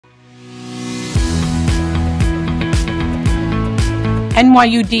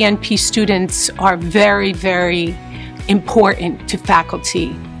NYU DNP students are very, very important to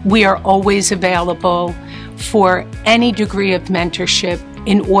faculty. We are always available for any degree of mentorship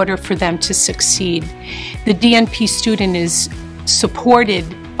in order for them to succeed. The DNP student is supported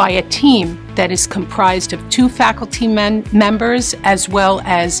by a team that is comprised of 2 faculty members as well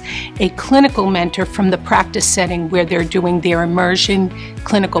as a clinical mentor from the practice setting where they're doing their immersion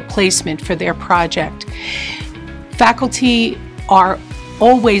clinical placement for their project. Faculty are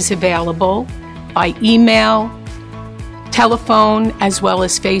always available by email, telephone, as well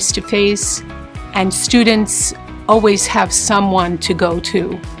as face-to-face, and students always have someone to go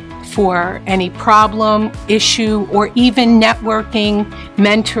to for any problem, issue, or even networking,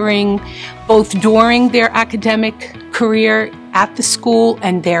 mentoring, both during their academic career at the school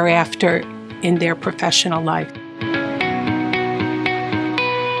and thereafter in their professional life.